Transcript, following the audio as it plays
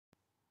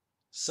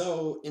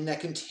So, in that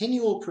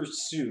continual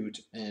pursuit,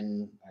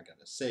 and I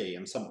gotta say,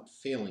 I'm somewhat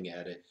failing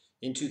at it,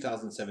 in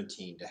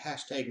 2017, to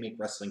hashtag make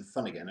wrestling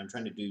fun again, I'm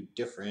trying to do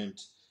different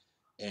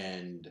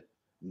and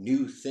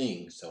new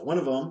things. So, one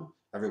of them,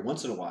 every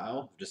once in a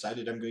while, I've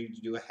decided I'm going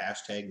to do a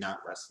hashtag not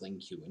wrestling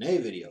Q&A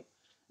video.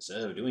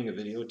 Instead of doing a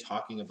video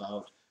talking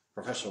about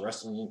professional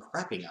wrestling and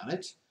crapping on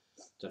it,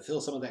 to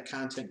fill some of that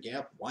content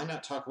gap, why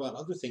not talk about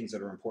other things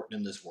that are important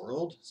in this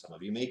world? Some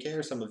of you may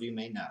care, some of you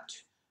may not.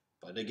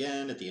 But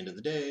again, at the end of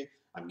the day,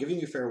 I'm giving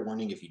you fair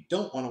warning if you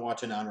don't want to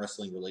watch a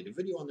non-wrestling related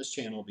video on this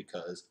channel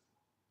because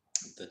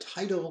the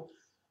title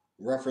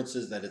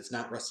references that it's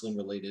not wrestling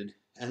related,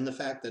 and the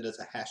fact that it's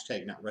a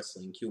hashtag not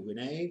wrestling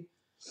Q&A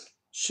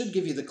should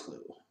give you the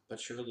clue. But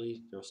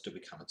surely there will still be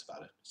comments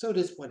about it. So it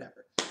is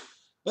whatever.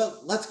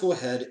 Well, let's go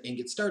ahead and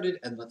get started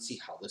and let's see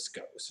how this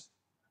goes.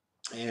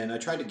 And I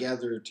tried to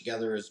gather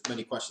together as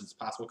many questions as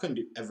possible. Couldn't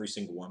do every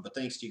single one, but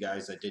thanks to you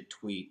guys, I did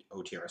tweet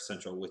OTR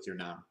Central with your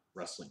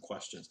non-wrestling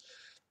questions.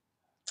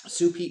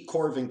 Sue Pete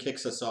Corvin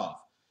kicks us off.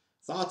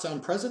 Thoughts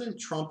on President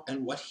Trump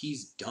and what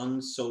he's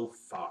done so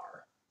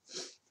far?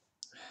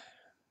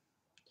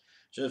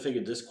 Should have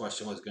figured this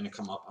question was going to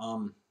come up. I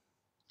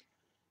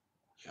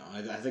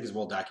think it's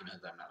well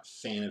documented that I'm not a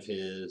fan of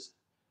his.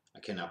 I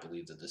cannot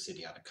believe that the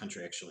city out of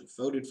country actually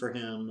voted for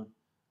him.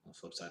 On the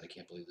flip side, I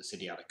can't believe the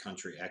city out of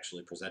country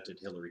actually presented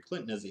Hillary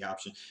Clinton as the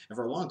option. And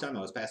for a long time,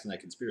 I was passing that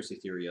conspiracy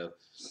theory of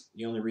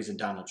the only reason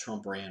Donald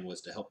Trump ran was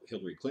to help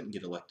Hillary Clinton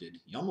get elected.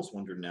 You almost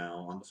wonder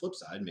now, on the flip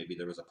side, maybe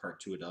there was a part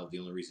to it of the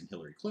only reason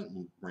Hillary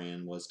Clinton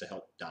ran was to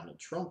help Donald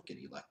Trump get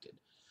elected.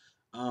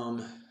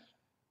 In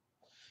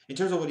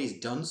terms of what he's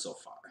done so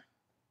far,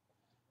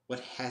 what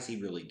has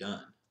he really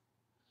done?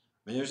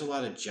 I mean, there's a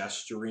lot of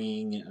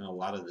gesturing and a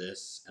lot of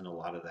this and a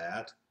lot of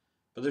that,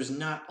 but there's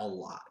not a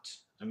lot.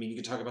 I mean, you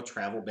could talk about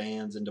travel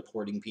bans and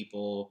deporting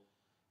people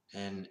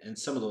and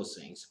some of those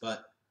things,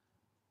 but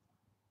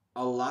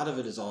a lot of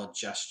it is all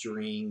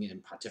gesturing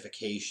and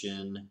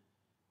pontification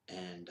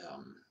and,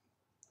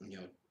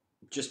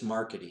 just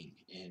marketing.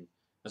 And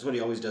that's what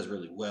he always does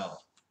really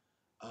well.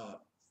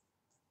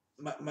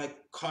 My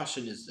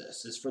caution is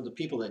this, is for the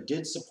people that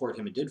did support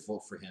him and did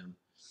vote for him,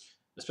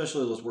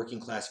 especially those working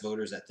class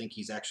voters that think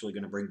he's actually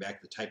going to bring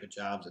back the type of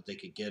jobs that they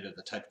could get or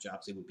the type of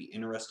jobs they would be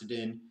interested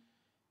in,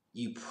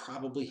 you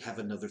probably have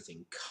another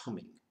thing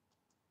coming.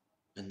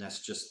 And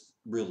that's just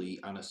really,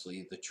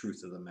 honestly, the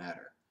truth of the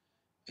matter.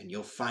 And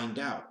you'll find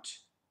out.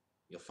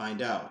 You'll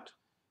find out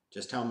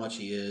just how much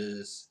he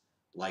is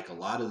like a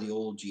lot of the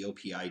old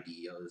GOP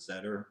ideas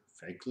that are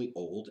frankly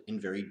old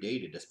and very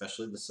dated,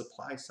 especially the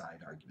supply side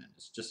argument.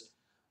 It's just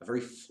a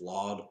very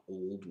flawed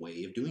old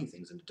way of doing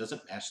things, and it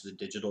doesn't match the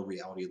digital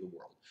reality of the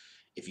world.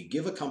 If you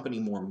give a company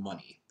more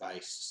money by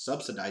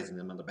subsidizing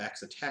them on the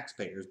backs of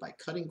taxpayers, by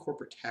cutting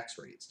corporate tax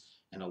rates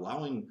and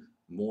allowing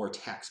more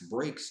tax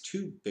breaks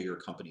to bigger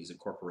companies and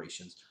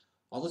corporations,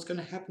 all that's going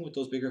to happen with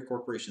those bigger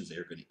corporations, they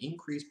are going to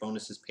increase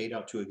bonuses paid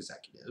out to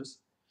executives.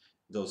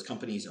 Those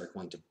companies are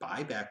going to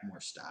buy back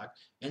more stock,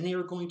 and they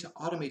are going to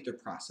automate their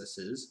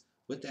processes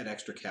with that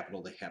extra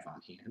capital they have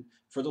on hand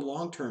for the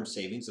long-term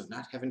savings of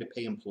not having to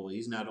pay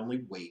employees not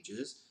only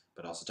wages,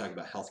 but also talking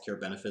about healthcare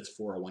benefits,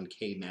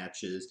 401k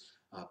matches,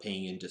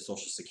 paying into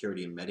Social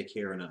Security and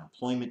Medicare and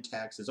unemployment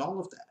taxes, all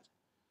of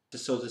that.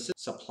 So the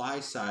supply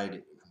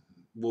side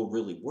will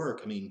really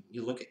work. I mean,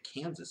 you look at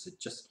Kansas,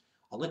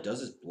 all it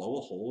does is blow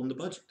a hole in the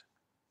budget.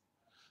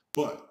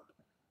 But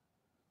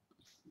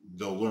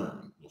they'll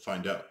learn. We'll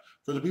find out.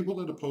 For the people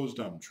that oppose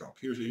Donald Trump,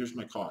 here's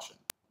my caution.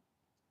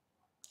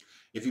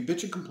 If you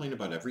bitch and complain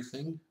about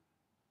everything,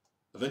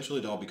 eventually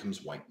it all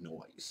becomes white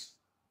noise.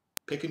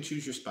 Pick and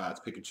choose your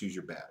spots, pick and choose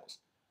your battles.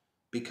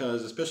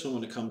 Because especially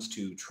when it comes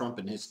to Trump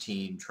and his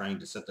team trying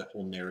to set that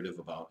whole narrative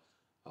about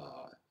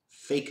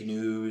fake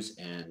news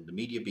and the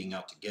media being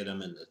out to get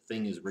him and the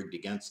thing is rigged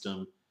against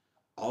him,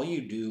 all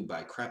you do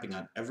by crapping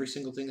on every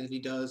single thing that he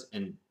does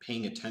and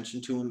paying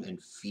attention to him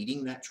and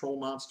feeding that troll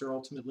monster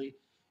ultimately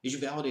is you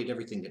validate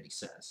everything that he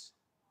says.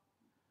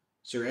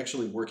 So you're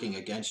actually working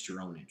against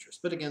your own interests.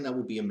 But again, that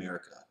would be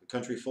America, a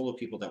country full of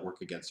people that work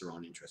against their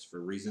own interests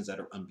for reasons that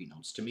are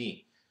unbeknownst to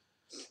me.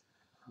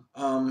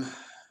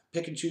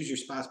 Pick and choose your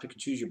spots, pick and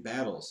choose your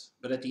battles.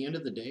 But at the end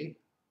of the day,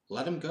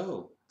 let him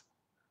go.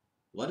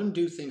 Let him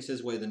do things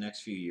his way the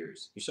next few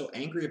years. You're so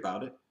angry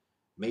about it.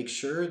 Make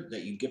sure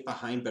that you get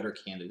behind better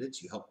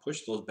candidates, you help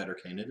push those better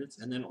candidates,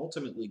 and then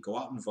ultimately go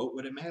out and vote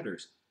when it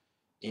matters.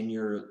 In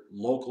your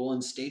local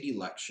and state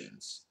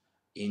elections,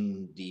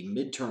 in the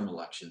midterm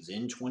elections,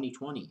 in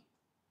 2020.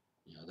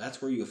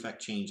 That's where you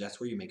affect change,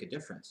 that's where you make a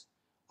difference.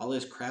 All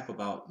this crap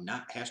about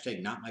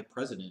hashtag not my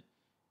president,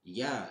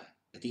 yeah,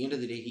 at the end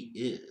of the day he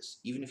is,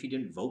 even if you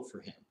didn't vote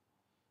for him.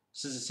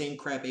 This is the same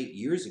crap 8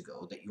 years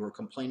ago that you were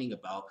complaining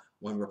about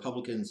when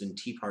Republicans and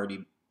Tea Party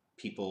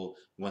people,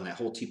 when that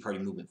whole Tea Party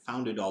movement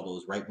founded all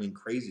those right-wing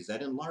crazies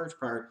that in large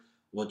part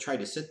will try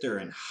to sit there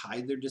and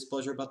hide their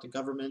displeasure about the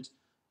government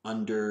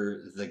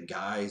under the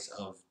guise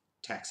of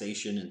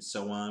taxation and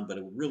so on, but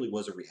it really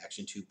was a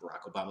reaction to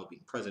Barack Obama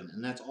being president,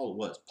 and that's all it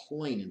was,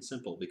 plain and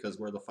simple. Because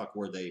where the fuck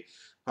were they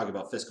talking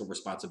about fiscal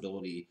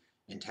responsibility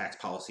and tax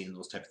policy and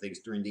those type of things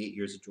during the 8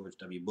 years of George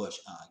W. Bush?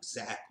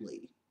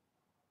 Exactly.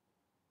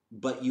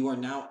 But you are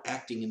now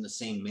acting in the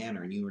same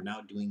manner, and you are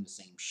now doing the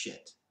same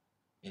shit,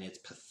 and it's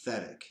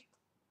pathetic.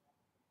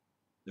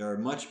 There are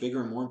much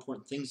bigger and more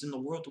important things in the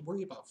world to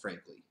worry about,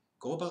 frankly.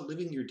 Go about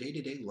living your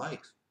day-to-day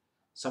life.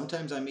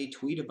 Sometimes I may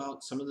tweet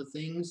about some of the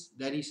things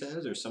that he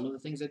says or some of the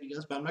things that he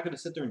does, but I'm not going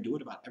to sit there and do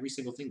it about every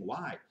single thing.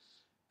 Why?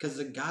 Because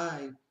the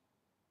guy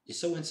is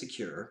so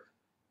insecure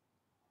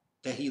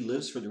that he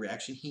lives for the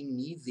reaction. He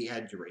needs the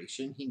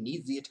adoration. He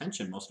needs the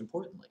attention, most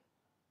importantly.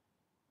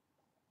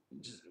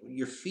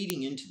 You're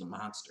feeding into the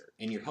monster,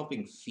 and you're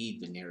helping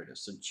feed the narrative.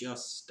 So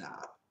just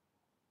stop.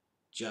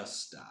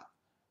 Just stop.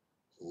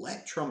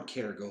 Let Trump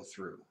care go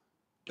through.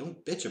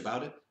 Don't bitch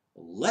about it.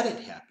 Let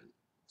it happen.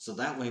 So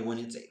that way, when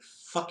it's a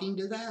fucking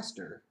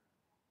disaster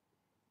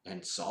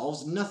and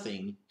solves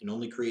nothing and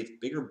only creates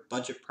bigger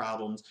budget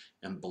problems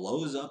and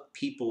blows up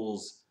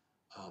people's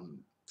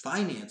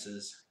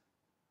finances,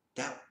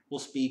 that will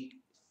speak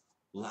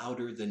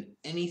louder than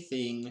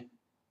anything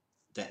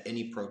that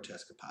any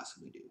protest could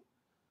possibly do.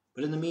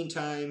 But in the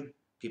meantime,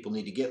 people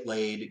need to get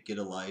laid, get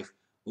a life,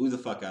 move the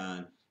fuck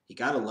on. He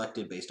got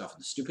elected based off of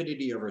the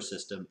stupidity of our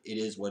system. It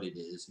is what it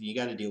is. And you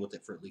got to deal with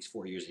it for at least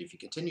 4 years. And if you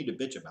continue to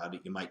bitch about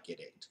it, you might get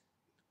 8.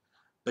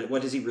 But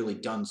what has he really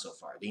done so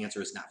far? The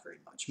answer is not very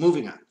much.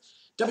 Moving on.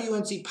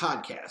 WNC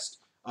Podcast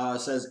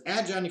says,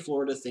 Johnny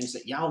Florida thinks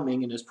that Yao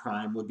Ming in his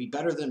prime would be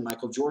better than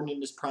Michael Jordan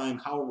in his prime.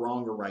 How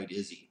wrong or right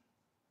is he?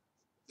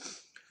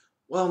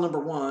 Well, number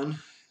one,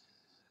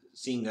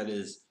 seeing that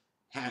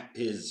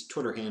his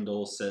Twitter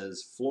handle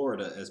says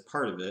Florida as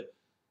part of it,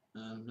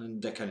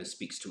 and that kind of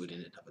speaks to it in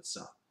and of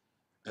itself.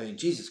 I mean,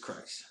 Jesus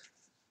Christ.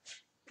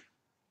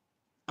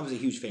 I was a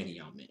huge fan of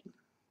Yao Ming.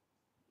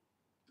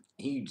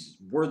 He's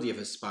worthy of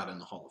his spot in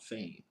the Hall of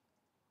Fame.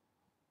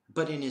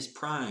 But in his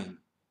prime,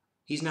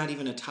 he's not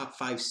even a top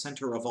 5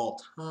 center of all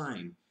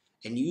time.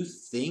 And you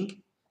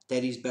think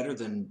that he's better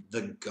than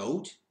the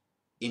GOAT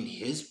in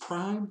his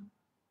prime?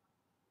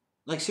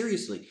 Like,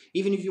 seriously,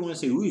 even if you want to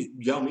say, ooh,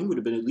 Yao Ming would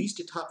have been at least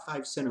a top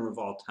 5 center of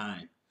all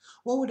time.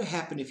 What would have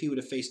happened if he would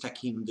have faced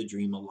Hakeem the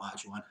Dream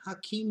Olajuwon?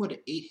 Hakeem would have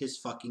ate his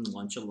fucking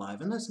lunch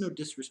alive. And that's no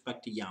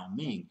disrespect to Yao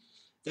Ming.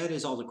 That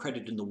is all the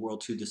credit in the world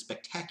to the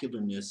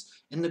spectacularness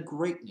and the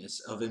greatness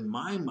of, in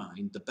my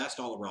mind, the best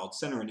all-around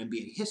center in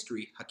NBA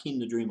history, Hakeem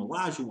the Dream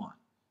Olajuwon.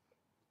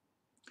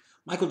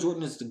 Michael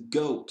Jordan is the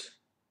GOAT.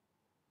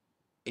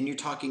 And you're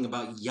talking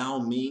about Yao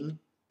Ming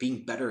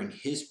being better in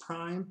his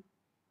prime?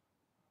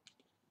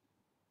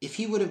 If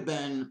he would have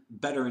been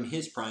better in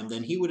his prime,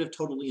 then he would have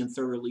totally and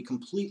thoroughly,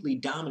 completely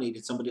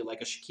dominated somebody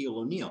like a Shaquille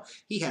O'Neal.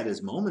 He had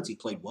his moments. He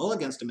played well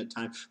against him at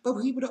times, but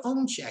he would have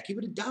owned Shaq. He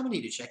would have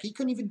dominated Shaq. He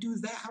couldn't even do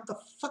that. How the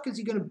fuck is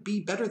he going to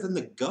be better than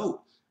the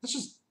GOAT? That's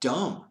just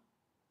dumb.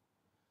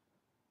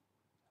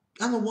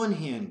 On the one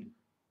hand,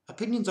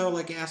 opinions are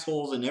like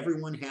assholes, and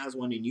everyone has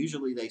one, and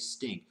usually they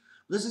stink.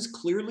 This is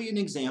clearly an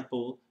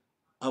example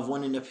of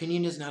when an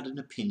opinion is not an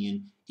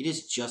opinion. It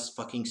is just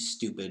fucking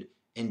stupid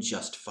and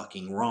just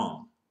fucking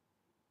wrong.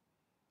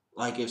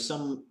 Like if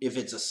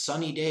it's a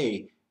sunny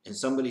day and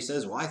somebody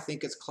says, well, I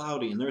think it's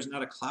cloudy, and there's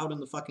not a cloud in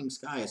the fucking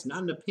sky, it's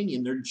not an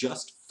opinion, they're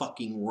just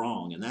fucking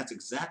wrong. And that's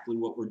exactly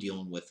what we're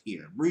dealing with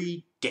here.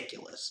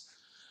 Ridiculous.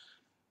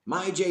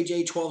 My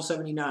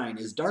JJ1279,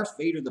 is Darth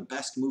Vader the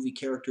best movie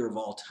character of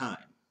all time?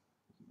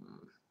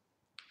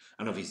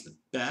 I don't know if he's the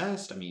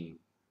best. I mean,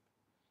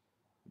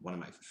 one of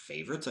my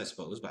favorites, I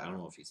suppose, but I don't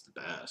know if he's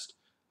the best.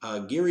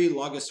 Gary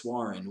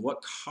Logaswaran,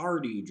 what car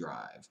do you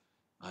drive?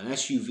 An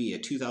SUV, a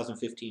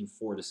 2015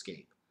 Ford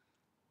Escape.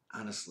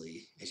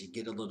 Honestly, as you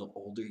get a little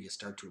older, you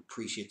start to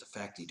appreciate the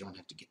fact that you don't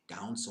have to get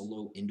down so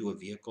low into a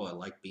vehicle. I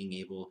like being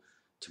able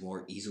to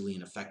more easily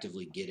and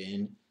effectively get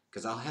in,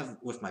 because I'll have,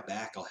 with my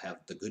back, I'll have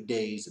the good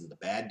days and the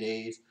bad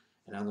days.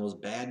 And on those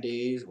bad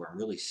days where I'm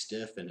really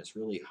stiff and it's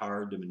really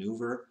hard to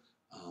maneuver,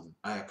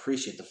 I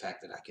appreciate the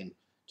fact that I can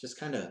just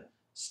kind of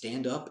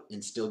stand up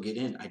and still get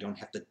in. I don't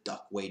have to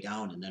duck way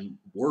down and then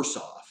worse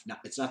off.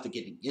 It's not the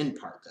getting in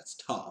part that's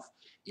tough.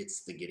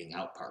 It's the getting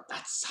out part.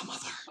 That's some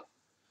other.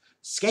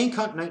 Skank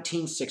Hunt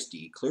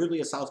 1960, clearly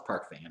a South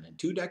Park fan, and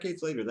 2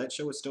 decades later, that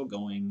show is still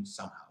going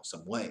somehow,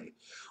 some way.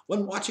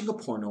 When watching a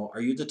porno,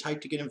 are you the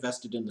type to get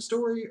invested in the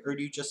story, or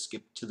do you just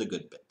skip to the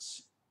good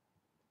bits?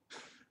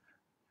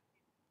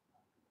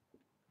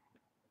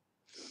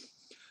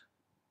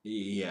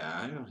 Yeah,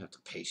 I don't have the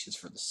patience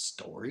for the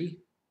story.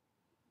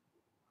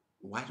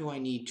 Why do I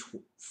need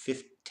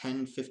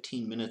 10,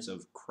 15 minutes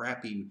of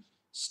crappy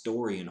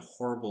story and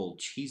horrible,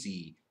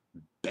 cheesy,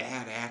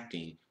 bad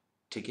acting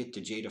to get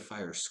to Jada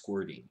Fire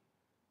squirting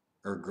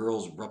or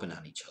girls rubbing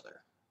on each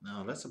other?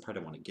 No, that's the part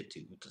I want to get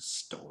to with the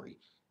story.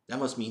 That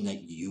must mean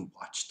that you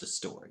watch the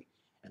story.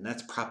 And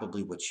that's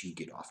probably what you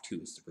get off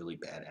to, is the really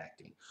bad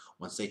acting.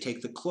 Once they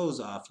take the clothes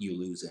off, you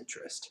lose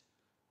interest.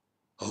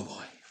 Oh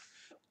boy.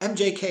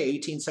 MJK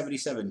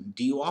 1877.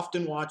 Do you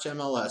often watch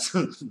MLS?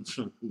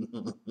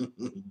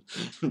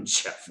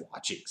 Jeff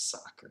watching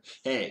soccer.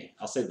 Hey,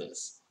 I'll say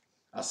this.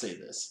 I'll say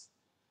this.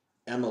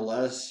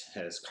 MLS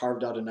has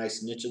carved out a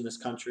nice niche in this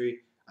country.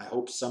 I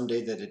hope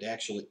someday that it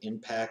actually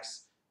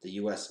impacts the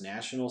U.S.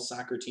 national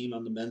soccer team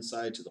on the men's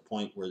side to the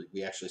point where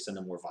we actually send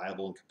a more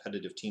viable and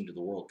competitive team to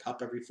the World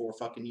Cup every 4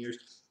 fucking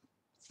years.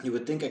 You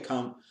would think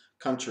a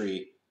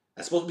country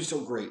that's supposed to be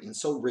so great and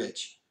so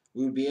rich,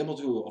 we would be able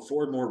to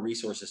afford more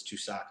resources to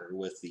soccer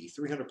with the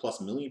 300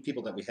 plus million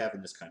people that we have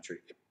in this country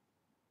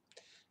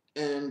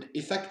and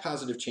effect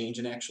positive change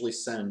and actually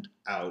send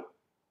out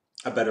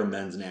a better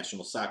men's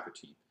national soccer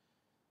team.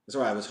 That's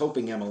what I was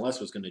hoping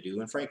MLS was going to do,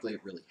 and frankly,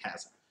 it really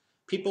hasn't.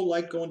 People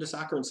like going to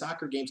soccer, and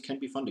soccer games can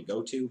be fun to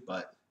go to,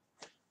 but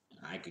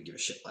I could give a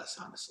shit less,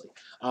 honestly.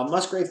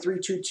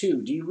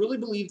 Musgrave322, do you really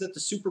believe that the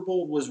Super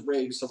Bowl was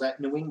rigged so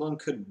that New England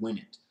could win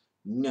it?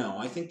 No,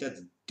 I think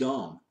that's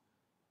dumb.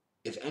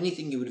 If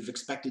anything, you would have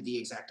expected the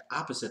exact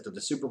opposite, that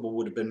the Super Bowl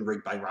would have been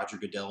rigged by Roger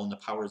Goodell and the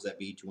powers that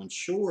be to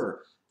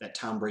ensure that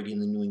Tom Brady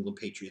and the New England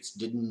Patriots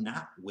did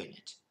not win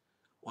it.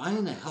 Why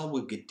in the hell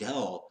would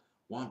Goodell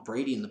want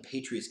Brady and the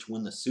Patriots to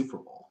win the Super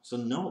Bowl? So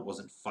no, it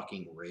wasn't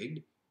fucking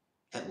rigged.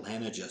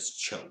 Atlanta just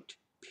choked,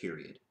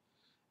 period.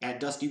 At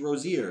Dusty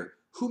Rozier,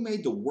 who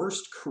made the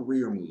worst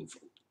career move,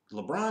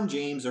 LeBron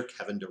James or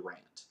Kevin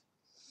Durant?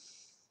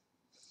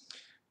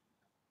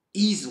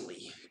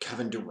 Easily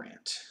Kevin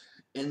Durant.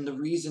 And the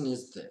reason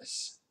is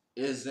this,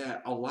 is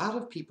that a lot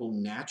of people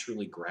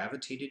naturally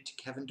gravitated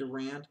to Kevin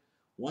Durant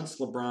once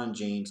LeBron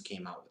James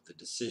came out with the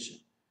decision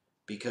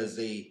because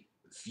they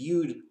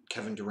viewed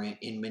Kevin Durant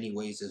in many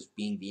ways as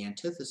being the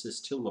antithesis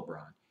to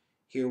LeBron.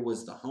 Here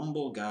was the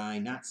humble guy,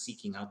 not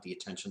seeking out the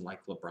attention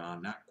like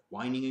LeBron, not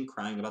whining and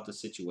crying about the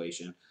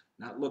situation,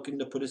 not looking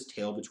to put his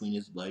tail between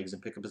his legs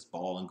and pick up his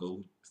ball and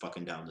go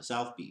fucking down to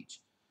South Beach.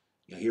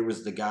 You know, here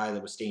was the guy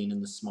that was staying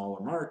in the smaller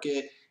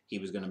market. He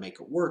was going to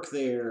make it work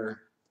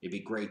there. It'd be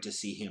great to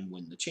see him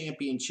win the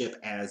championship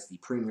as the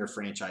premier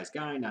franchise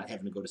guy, not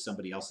having to go to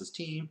somebody else's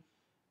team.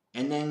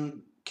 And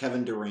then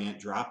Kevin Durant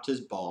dropped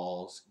his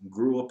balls,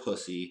 grew a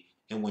pussy,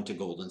 and went to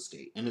Golden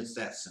State. And it's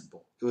that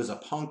simple. It was a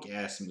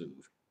punk-ass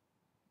move.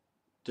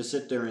 To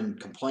sit there and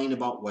complain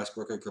about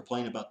Westbrook or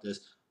complain about this,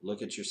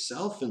 look at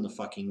yourself in the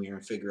fucking mirror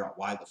and figure out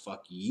why the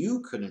fuck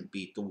you couldn't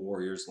beat the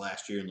Warriors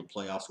last year in the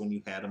playoffs when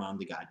you had them on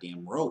the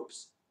goddamn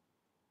ropes.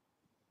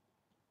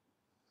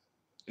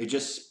 It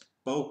just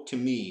spoke to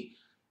me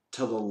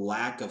to the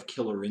lack of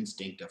killer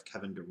instinct of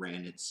Kevin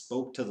Durant. It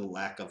spoke to the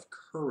lack of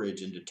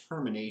courage and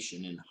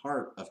determination and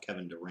heart of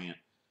Kevin Durant.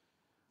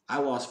 I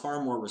lost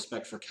far more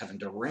respect for Kevin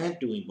Durant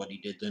doing what he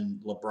did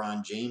than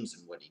LeBron James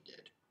and what he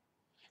did.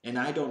 And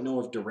I don't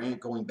know if Durant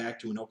going back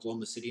to an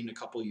Oklahoma City in a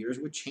couple of years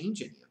would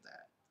change any of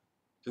that.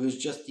 It was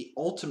just the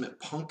ultimate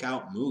punk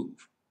out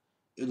move.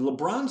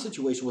 LeBron's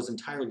situation was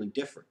entirely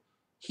different.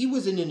 He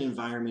was in an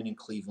environment in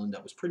Cleveland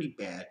that was pretty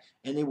bad,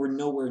 and they were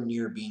nowhere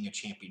near being a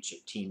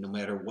championship team, no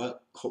matter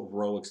what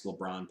heroics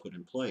LeBron put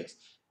in place.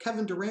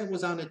 Kevin Durant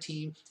was on a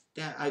team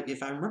that,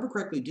 if I remember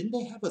correctly, didn't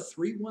they have a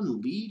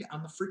 3-1 lead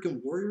on the freaking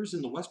Warriors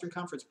in the Western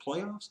Conference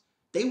playoffs?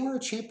 They were a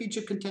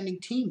championship contending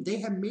team. They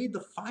had made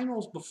the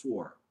finals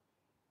before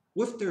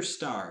with their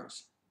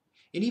stars.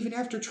 And even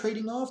after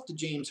trading off the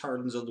James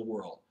Hardens of the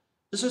world,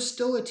 this is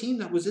still a team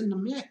that was in the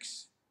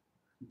mix.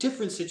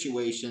 Different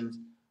situations,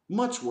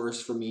 much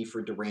worse for me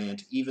for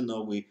Durant, even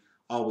though we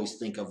always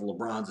think of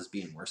LeBron's as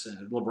being worse.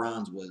 And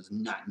LeBron's was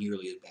not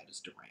nearly as bad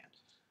as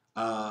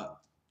Durant.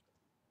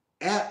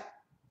 At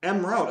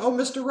M. Rout, oh,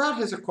 Mr. Rout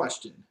has a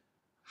question.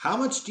 How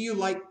much do you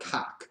like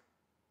cock?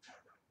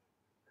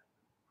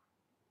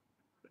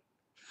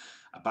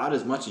 About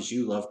as much as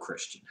you love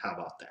Christian. How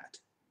about that?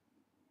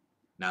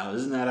 Now,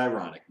 isn't that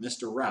ironic?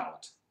 Mr.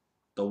 Rout,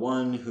 the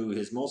one who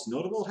his most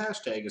notable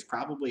hashtag is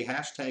probably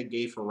hashtag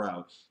gay for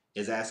Rout,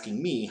 is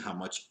asking me how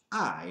much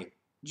I,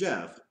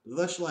 Jeff,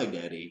 the Schleg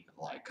Daddy,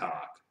 like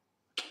cock.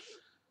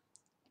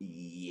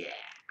 Yeah.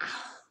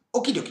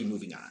 Okie dokie,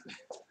 moving on.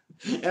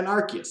 And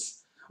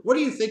Arceus, what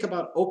do you think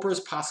about Oprah's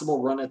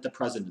possible run at the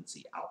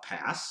presidency? I'll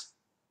pass.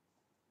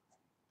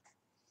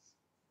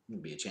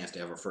 It'd be a chance to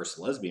have her first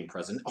lesbian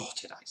president. Oh,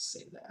 did I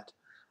say that?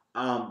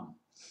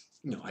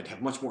 I'd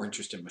have much more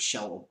interest in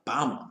Michelle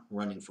Obama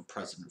running for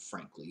president,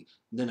 frankly,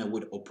 than I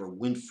would Oprah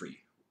Winfrey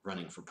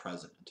running for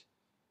president.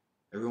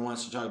 Everyone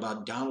wants to talk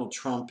about Donald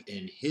Trump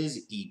and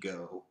his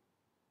ego.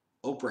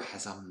 Oprah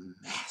has a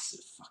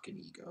massive fucking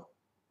ego.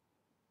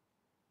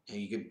 And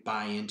you could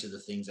buy into the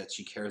things that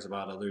she cares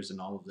about others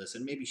and all of this,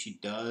 and maybe she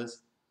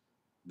does,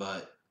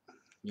 but,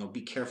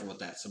 be careful with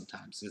that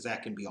sometimes, because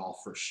that can be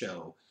all for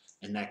show,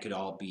 and that could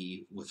all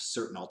be with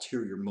certain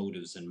ulterior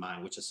motives in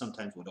mind, which is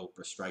sometimes what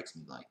Oprah strikes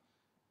me like.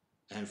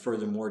 And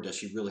furthermore, does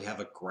she really have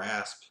a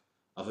grasp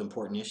of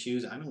important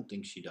issues? I don't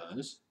think she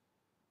does.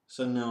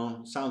 So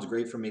no, sounds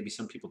great for maybe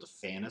some people to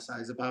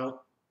fantasize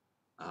about,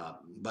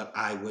 but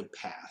I would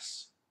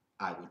pass.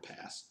 I would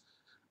pass.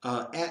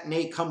 At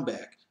Nate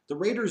Comeback, the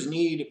Raiders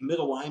need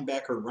middle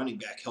linebacker and running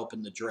back help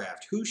in the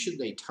draft. Who should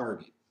they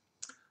target?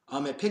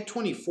 At pick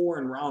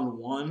 24 in round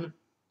 1,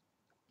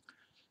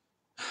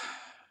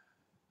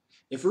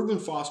 If Reuben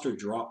Foster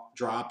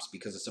drops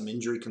because of some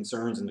injury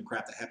concerns and the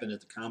crap that happened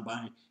at the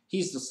combine,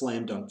 he's the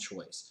slam dunk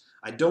choice.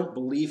 I don't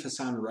believe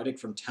Hassan Reddick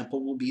from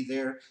Temple will be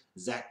there.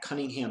 Zach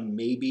Cunningham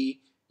maybe,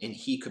 and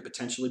he could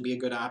potentially be a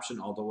good option,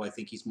 although I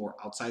think he's more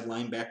outside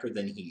linebacker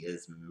than he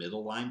is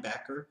middle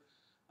linebacker.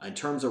 In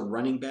terms of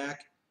running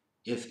back,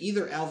 if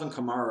either Alvin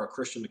Kamara or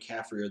Christian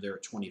McCaffrey are there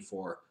at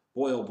 24,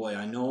 boy, oh boy,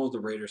 I know the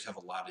Raiders have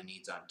a lot of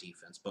needs on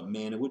defense, but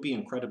man, it would be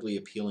incredibly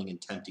appealing and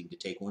tempting to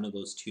take one of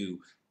those two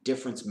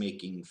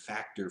difference-making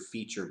factor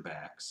feature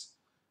backs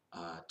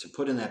to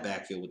put in that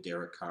backfield with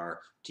Derek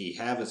Carr, to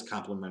have as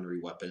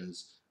complementary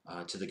weapons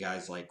to the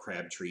guys like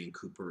Crabtree and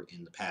Cooper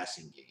in the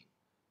passing game.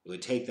 It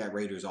would take that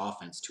Raiders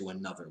offense to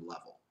another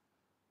level.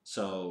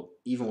 So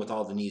even with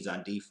all the needs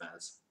on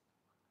defense,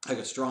 I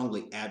could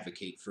strongly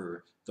advocate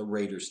for the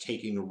Raiders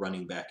taking a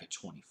running back at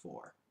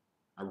 24.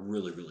 I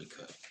really, really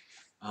could.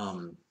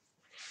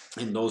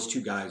 And those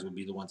two guys would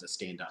be the ones that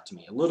stand out to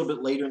me. A little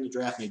bit later in the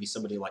draft, maybe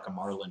somebody like a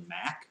Marlon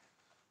Mack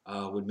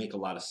would make a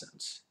lot of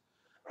sense.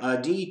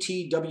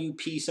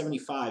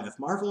 DTWP75. If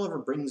Marvel ever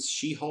brings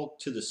She-Hulk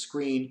to the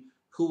screen,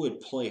 who would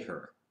play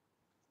her?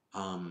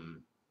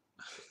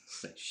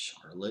 Say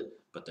Charlotte,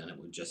 but then it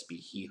would just be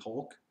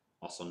He-Hulk,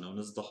 also known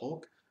as the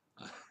Hulk.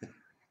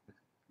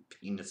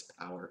 Penis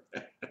power.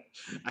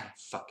 I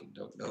fucking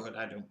don't know it.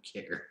 I don't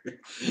care.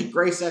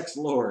 Grace X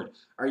Lord.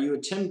 Are you a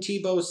Tim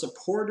Tebow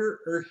supporter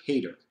or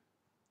hater?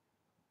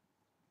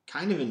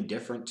 Kind of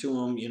indifferent to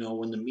him. You know,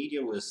 when the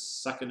media was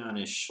sucking on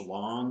his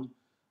schlong,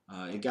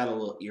 it got a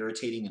little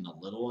irritating and a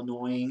little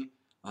annoying.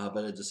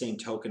 But at the same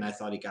token, I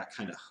thought he got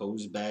kind of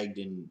hose-bagged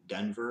in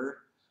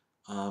Denver.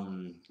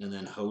 And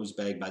then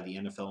hose-bagged by the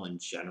NFL in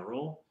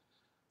general.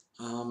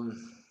 I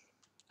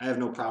have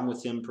no problem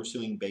with him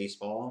pursuing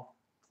baseball.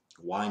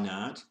 Why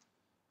not?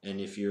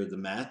 And if you're the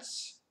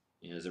Mets,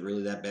 you know, is it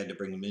really that bad to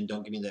bring him in?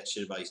 Don't give me that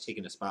shit about he's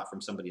taking a spot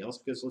from somebody else,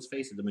 because let's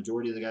face it, the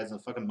majority of the guys in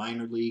the fucking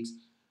minor leagues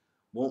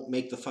won't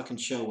make the fucking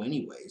show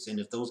anyways. And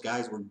if those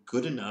guys were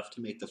good enough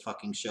to make the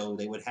fucking show,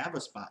 they would have a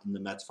spot in the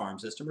Mets farm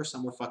system or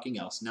somewhere fucking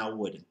else. Now,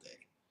 wouldn't they?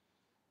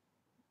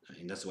 I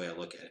mean, that's the way I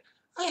look at it.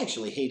 I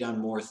actually hate on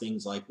more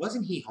things like,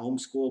 wasn't he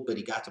homeschooled, but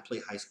he got to play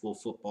high school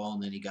football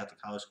and then he got to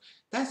college?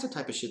 That's the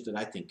type of shit that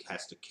I think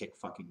has to kick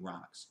fucking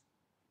rocks.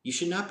 You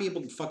should not be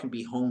able to fucking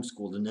be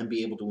homeschooled and then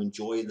be able to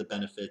enjoy the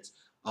benefits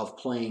of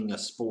playing a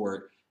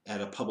sport at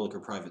a public or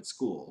private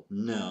school.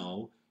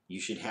 No, you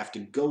should have to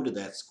go to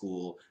that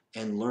school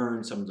and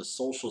learn some of the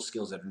social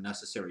skills that are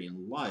necessary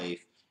in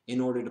life in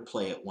order to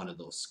play at one of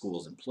those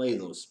schools and play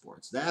those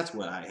sports. That's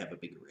what I have a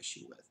bigger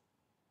issue with.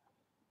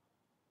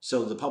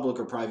 So the public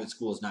or private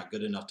school is not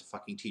good enough to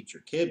fucking teach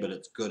your kid, but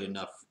it's good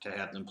enough to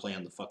have them play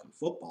on the fucking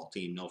football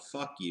team. No,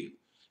 fuck you.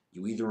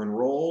 You either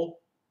enroll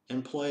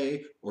and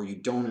play, or you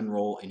don't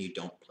enroll and you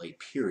don't play,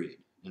 period.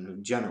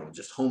 In general,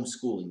 just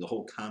homeschooling, the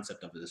whole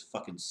concept of it is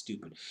fucking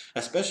stupid.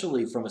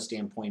 Especially from a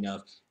standpoint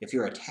of, if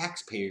you're a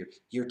taxpayer,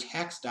 your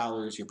tax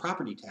dollars, your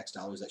property tax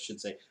dollars, I should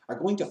say, are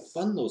going to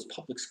fund those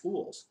public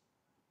schools.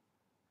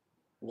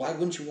 Why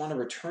wouldn't you want a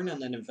return on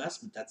that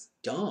investment? That's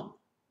dumb.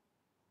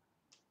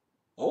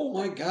 Oh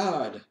my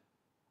God.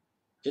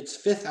 It's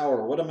fifth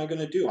hour. What am I going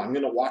to do? I'm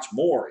going to watch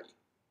Maury.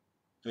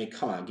 I mean,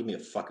 come on, give me a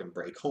fucking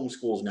break.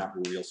 Homeschool is not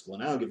real school,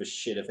 and I don't give a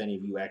shit if any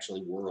of you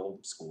actually were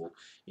homeschooled.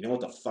 You know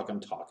what the fuck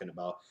I'm talking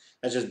about.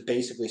 That's just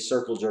basically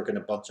circle jerking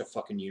a bunch of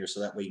fucking years so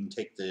that way you can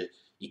take the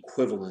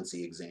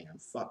equivalency exam.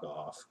 Fuck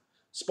off.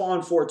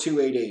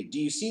 Spawn4288. Do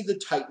you see the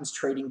Titans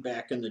trading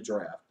back in the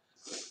draft?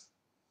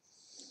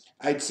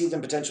 I'd see them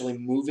potentially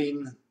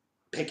moving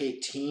pick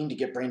 18 to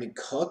get Brandon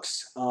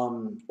Cooks,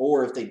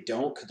 or if they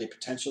don't, could they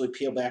potentially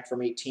peel back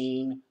from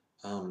 18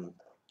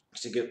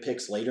 to get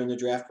picks later in the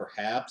draft,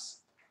 perhaps?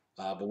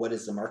 But what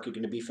is the market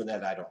going to be for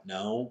that? I don't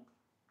know.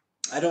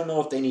 I don't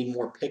know if they need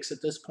more picks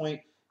at this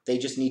point. They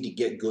just need to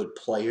get good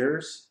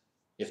players,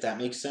 if that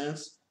makes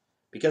sense,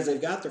 because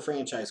they've got their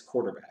franchise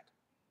quarterback.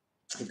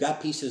 They've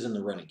got pieces in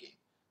the running game.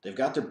 They've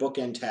got their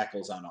bookend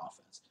tackles on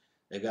offense.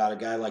 They've got a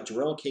guy like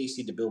Jarrell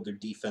Casey to build their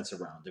defense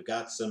around. They've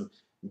got some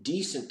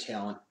decent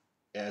talent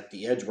at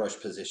the edge rush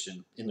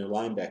position in their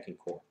linebacking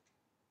core.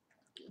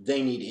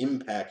 They need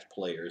impact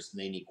players.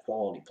 They need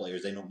quality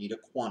players. They don't need a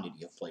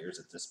quantity of players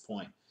at this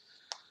point.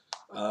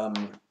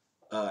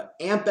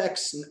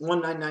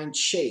 Ampex199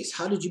 Chase,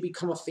 how did you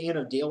become a fan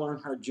of Dale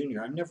Earnhardt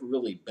Jr.? I've never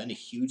really been a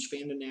huge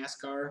fan of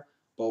NASCAR,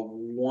 but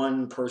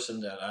one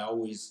person that I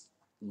always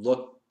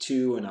looked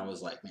to and I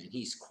was like, man,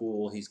 he's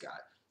cool. He's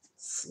got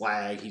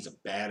swag. He's a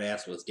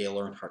badass, was Dale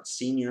Earnhardt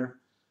Sr.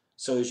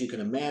 So as you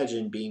can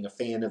imagine, being a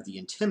fan of the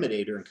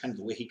Intimidator and kind of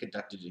the way he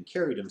conducted and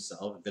carried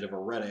himself, a bit of a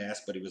red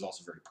ass, but he was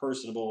also very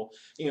personable.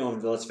 You know,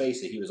 and let's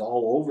face it, he was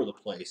all over the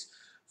place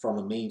from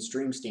a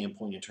mainstream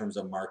standpoint in terms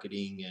of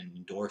marketing and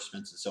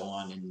endorsements and so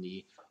on in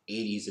the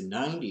 80s and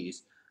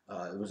 90s.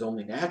 It was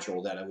only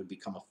natural that I would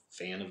become a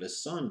fan of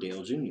his son,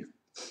 Dale Jr.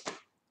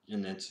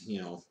 And that's,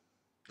 you know,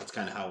 that's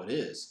kind of how it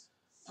is.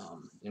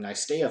 And I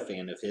stay a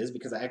fan of his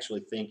because I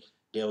actually think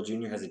Dale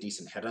Jr. has a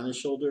decent head on his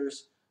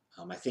shoulders.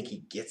 I think he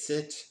gets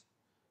it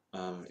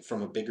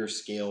from a bigger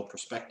scale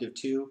perspective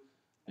too.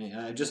 And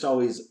I've just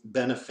always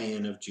been a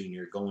fan of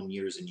Junior, going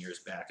years and years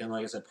back. And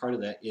like I said, part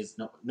of that is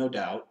no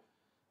doubt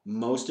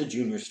most of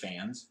Junior's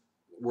fans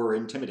were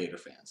Intimidator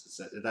fans.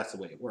 That's the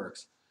way it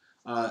works.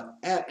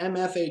 At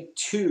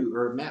MFA2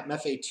 or Matt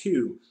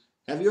MFA2,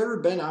 have you ever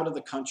been out of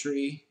the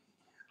country?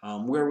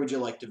 Where would you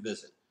like to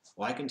visit?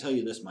 Well, I can tell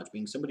you this much: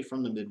 being somebody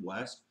from the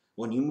Midwest,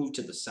 when you move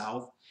to the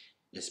South,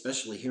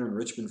 especially here in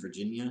Richmond,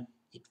 Virginia,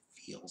 it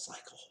feels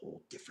like a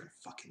whole different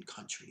fucking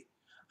country.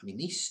 I mean,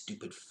 these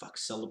stupid fucks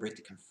celebrate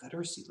the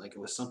Confederacy like it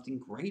was something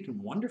great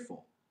and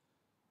wonderful,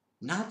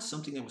 not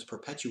something that was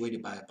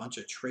perpetuated by a bunch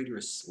of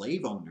traitorous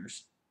slave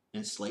owners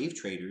and slave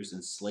traders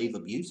and slave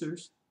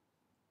abusers.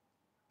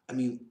 I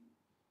mean,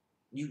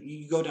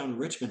 you go down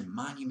Richmond,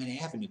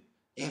 Monument Avenue,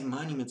 they have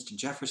monuments to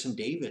Jefferson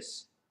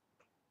Davis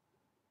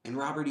and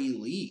Robert E.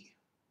 Lee,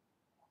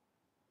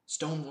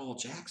 Stonewall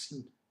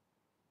Jackson,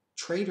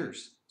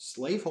 traitors,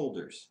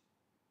 slaveholders,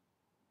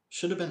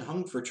 should have been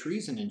hung for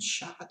treason and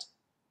shot,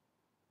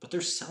 but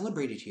they're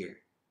celebrated here.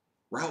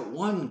 Route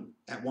 1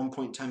 at one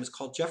point in time is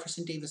called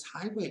Jefferson Davis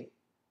Highway.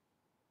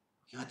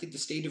 You know, I think the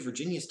state of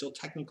Virginia still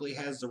technically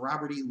has the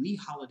Robert E. Lee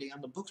holiday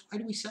on the books. Why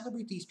do we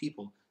celebrate these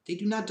people? They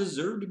do not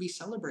deserve to be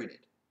celebrated.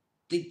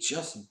 They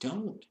just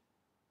don't.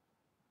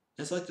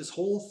 It's like this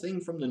whole thing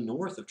from the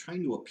North of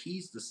trying to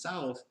appease the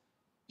South,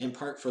 in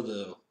part for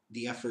the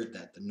effort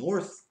that the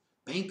North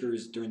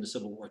bankers during the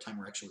Civil War time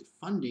were actually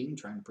funding,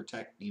 trying to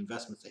protect the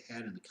investments they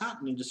had in the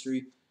cotton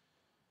industry.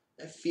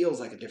 That feels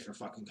like a different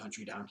fucking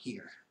country down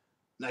here.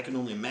 And I can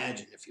only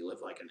imagine if you live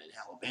like in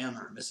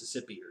Alabama or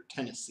Mississippi or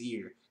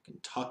Tennessee or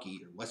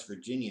Kentucky or West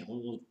Virginia, one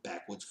of those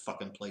backwoods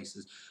fucking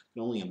places. I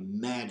can only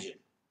imagine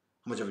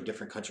how much of a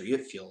different country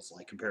it feels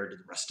like compared to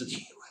the rest of the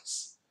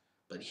U.S.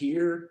 But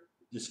here,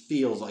 this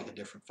feels like a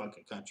different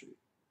fucking country.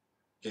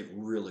 It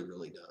really,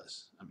 really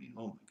does. I mean,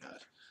 oh my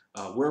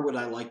God. Where would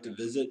I like to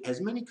visit?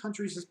 As many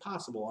countries as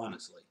possible,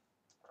 honestly,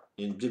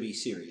 and to be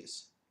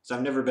serious. So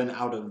I've never been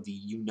out of the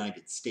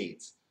United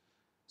States.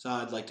 So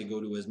I'd like to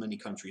go to as many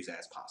countries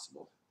as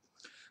possible.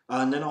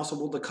 And then also,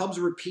 will the Cubs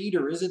repeat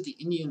or is it the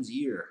Indians'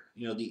 year?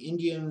 You know, the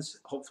Indians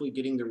hopefully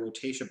getting their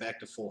rotation back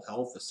to full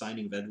health, the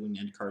signing of Edwin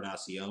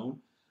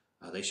Encarnacion.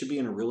 They should be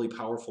in a really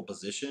powerful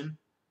position.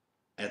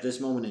 At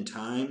this moment in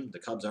time, the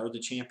Cubs are the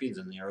champions,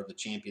 and they are the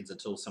champions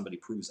until somebody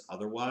proves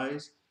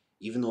otherwise.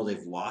 Even though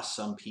they've lost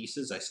some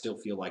pieces, I still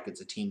feel like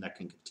it's a team that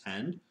can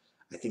contend.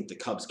 I think the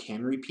Cubs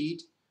can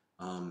repeat.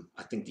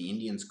 I think the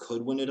Indians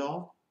could win it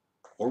all.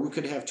 Or we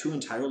could have two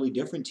entirely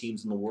different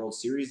teams in the World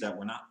Series that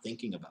we're not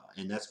thinking about.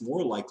 And that's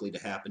more likely to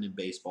happen in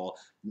baseball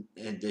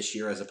and this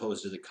year as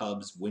opposed to the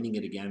Cubs winning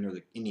it again or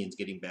the Indians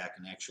getting back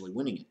and actually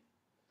winning it.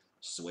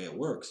 It's just the way it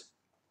works.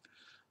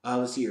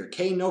 Let's see here.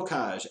 K.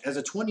 Nokaj. As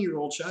a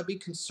 20-year-old, should I be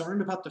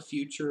concerned about the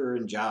future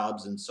and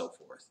jobs and so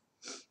forth?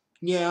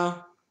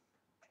 Yeah.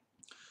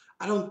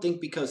 I don't think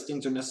because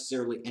things are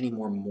necessarily any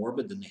more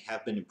morbid than they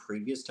have been in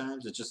previous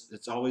times.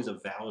 It's always a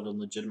valid and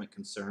legitimate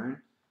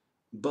concern.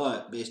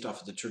 But based off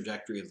of the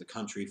trajectory of the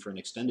country for an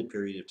extended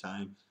period of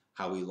time,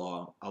 how we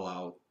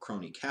allow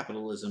crony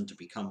capitalism to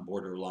become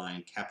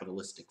borderline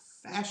capitalistic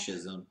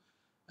fascism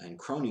and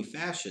crony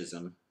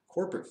fascism,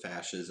 corporate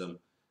fascism,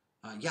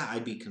 yeah,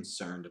 I'd be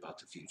concerned about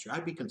the future.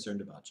 I'd be concerned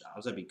about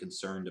jobs. I'd be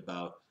concerned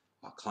about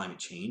climate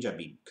change. I'd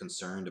be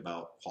concerned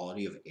about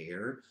quality of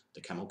air, the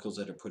chemicals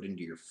that are put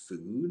into your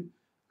food.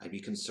 I'd be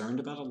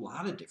concerned about a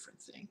lot of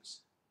different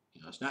things.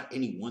 You know, it's not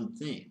any one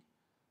thing.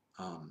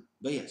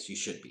 But yes, you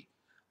should be.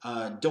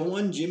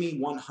 Dawn Jimmy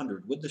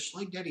 100. Would the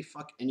Schleg Daddy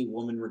fuck any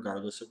woman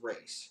regardless of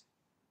race?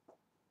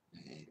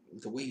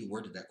 The way you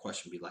worded that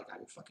question would be like, I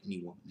would fuck any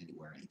woman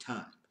anywhere,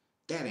 anytime.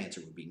 That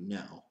answer would be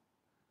no.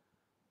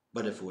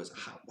 But if it was a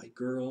hot white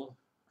girl,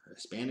 or a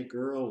Hispanic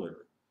girl,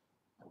 or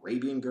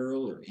Arabian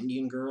girl, or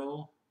Indian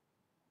girl,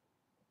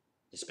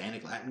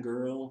 Hispanic Latin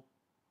girl,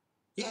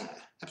 yeah,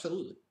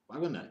 absolutely. Why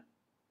wouldn't I?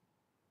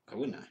 Why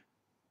wouldn't I?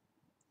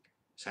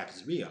 This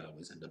happens to me. I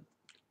always end up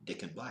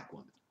dicking black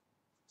women.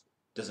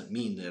 Doesn't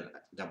mean that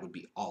that would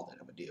be all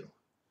that I would do.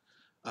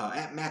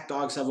 At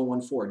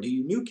MacDog714, do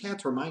your new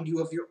cats remind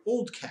you of your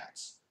old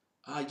cats?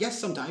 Yes,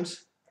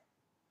 sometimes.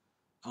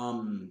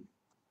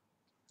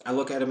 I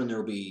look at them and there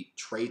will be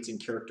traits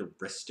and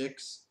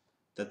characteristics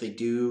that they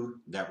do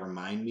that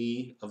remind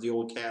me of the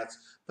old cats,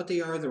 but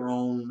they are their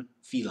own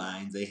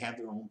felines. They have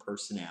their own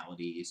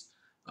personalities.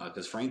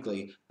 Because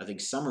frankly, I think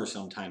Summer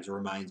sometimes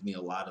reminds me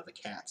a lot of the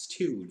cats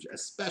too,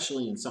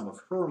 especially in some of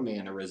her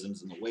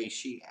mannerisms and the way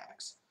she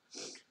acts.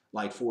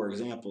 Like, for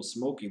example,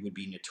 Smokey would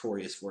be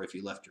notorious for if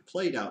you left your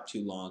plate out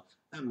too long,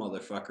 that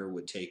motherfucker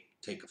would take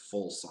a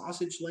full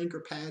sausage link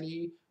or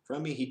patty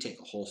from me. He'd take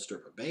a whole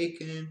strip of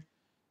bacon.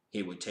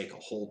 He would take a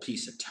whole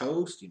piece of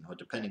toast, you know,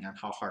 depending on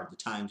how hard the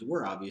times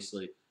were,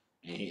 obviously.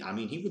 And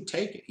he would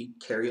take it. He'd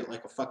carry it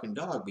like a fucking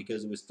dog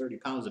because it was 30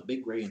 pounds of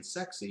big, gray, and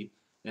sexy.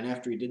 And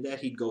after he did that,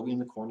 he'd go in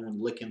the corner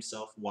and lick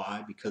himself.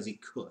 Why? Because he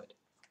could.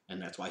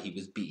 And that's why he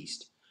was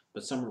beast.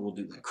 But Summer will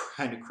do that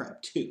kind of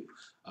crap too.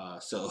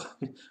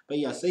 But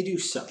yes, they do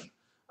some.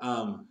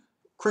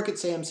 Cricket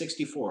Sam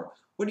 64.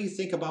 What do you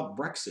think about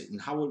Brexit and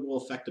how it will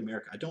affect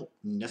America? I don't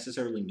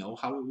necessarily know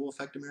how it will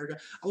affect America.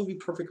 I will be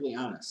perfectly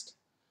honest.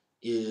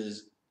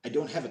 Is I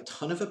don't have a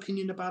ton of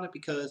opinion about it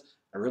because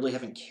I really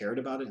haven't cared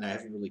about it and I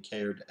haven't really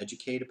cared to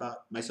educate about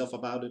myself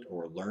about it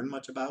or learn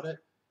much about it.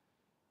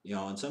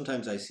 And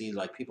sometimes I see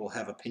like people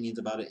have opinions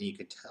about it and you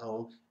could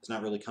tell it's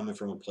not really coming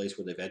from a place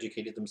where they've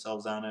educated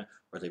themselves on it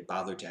or they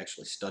bothered to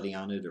actually study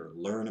on it or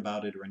learn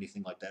about it or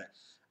anything like that.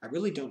 I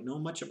really don't know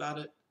much about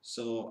it,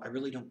 so I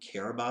really don't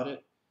care about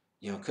it.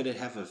 Could it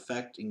have an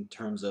effect in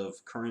terms of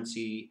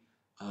currency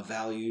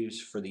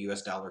values for the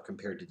US dollar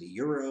compared to the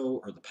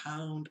euro or the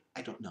pound?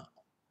 I don't know.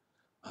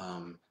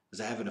 Does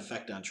it have an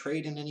effect on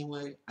trade in any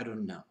way? I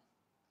don't know.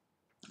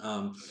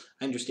 I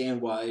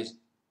understand why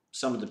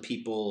some of the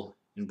people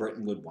in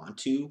Britain would want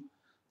to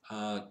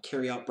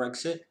carry out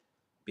Brexit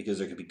because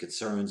there could be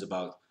concerns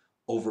about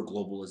over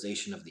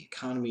globalization of the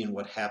economy and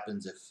what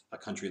happens if a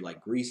country like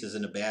Greece is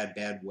in a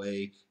bad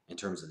way in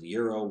terms of the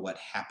euro. What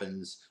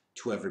happens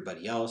to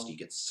everybody else? Do you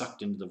get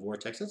sucked into the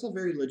vortex? That's a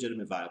very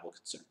legitimate, viable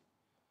concern.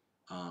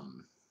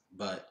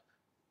 But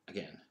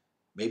again,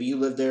 maybe you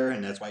live there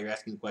and that's why you're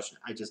asking the question.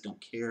 I just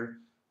don't care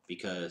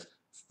because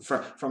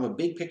from a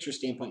big picture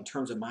standpoint, in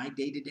terms of my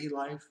day-to-day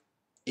life,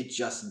 it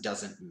just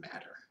doesn't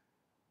matter.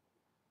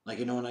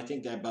 And I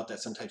think that about that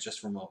sometimes just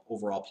from an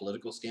overall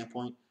political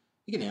standpoint.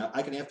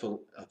 I can have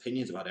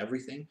opinions about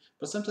everything,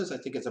 but sometimes I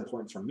think it's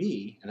important for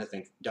me, and I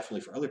think definitely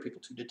for other people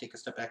too, to take a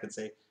step back and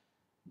say,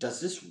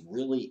 does this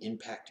really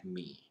impact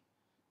me?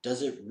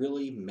 Does it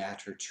really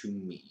matter to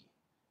me?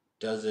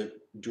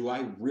 Do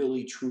I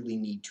really truly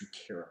need to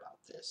care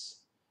about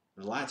this?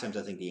 And a lot of times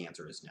I think the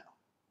answer is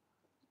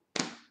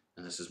no.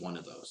 And this is one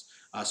of those.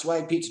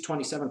 Swag Pizza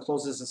 27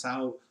 closes us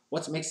out.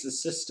 What makes the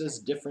sisters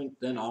different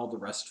than all the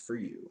rest for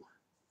you?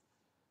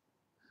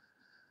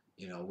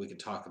 We could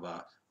talk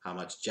about how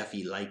much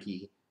Jeffy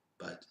likey,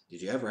 but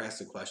did you ever ask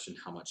the question,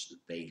 how much do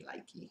they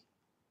likey?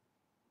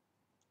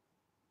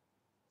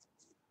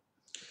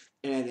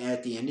 And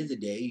at the end of the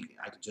day,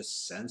 I could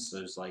just sense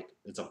there's like,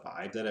 it's a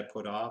vibe that I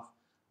put off.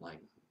 Like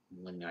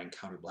when I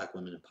encounter black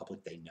women in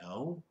public, they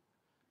know.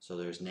 So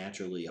there's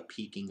naturally a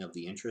peaking of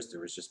the interest.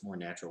 There was just more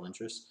natural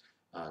interest.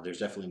 There's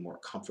definitely more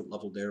comfort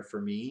level there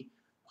for me.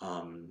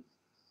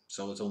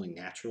 So it's only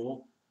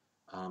natural.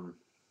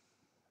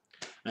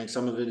 I think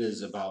some of it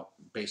is about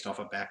based off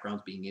of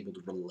backgrounds, being able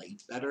to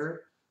relate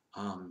better,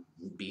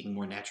 being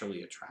more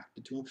naturally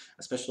attracted to them,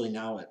 especially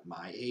now at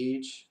my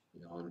age.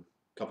 In a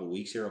couple of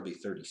weeks here, I'll be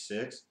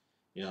 36.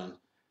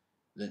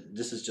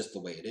 This is just the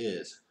way it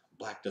is.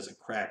 Black doesn't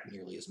crack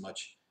nearly as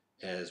much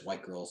as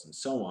white girls and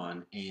so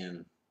on.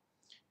 And,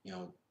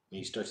 when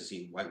you start to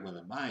see white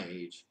women my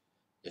age,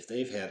 if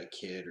they've had a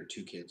kid or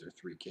two kids or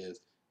three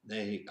kids,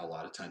 they a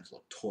lot of times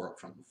look tore up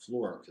from the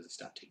floor because they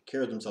stop taking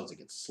care of themselves. They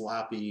get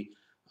sloppy.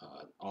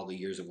 All the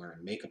years of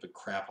wearing makeup and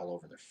crap all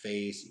over their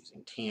face,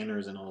 using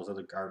tanners and all this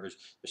other garbage.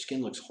 Their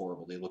skin looks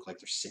horrible. They look like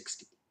they're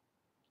 60.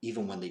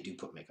 Even when they do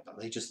put makeup on,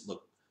 they just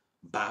look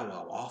bow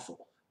wow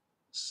awful.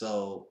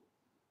 So,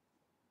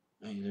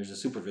 there's a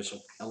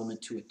superficial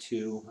element to it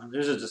too.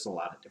 There's just a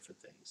lot of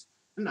different things.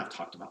 And I've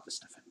talked about this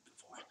stuff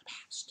before in the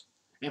past.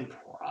 And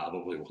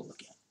probably will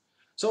again.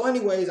 So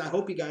anyways, I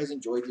hope you guys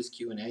enjoyed this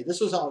Q&A. This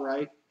was all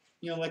right.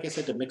 Like I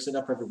said, to mix it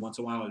up every once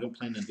in a while. I don't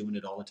plan on doing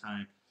it all the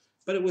time.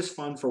 But it was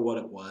fun for what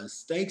it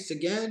was. Thanks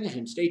again,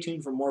 and stay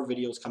tuned for more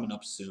videos coming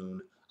up soon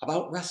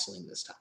about wrestling this time.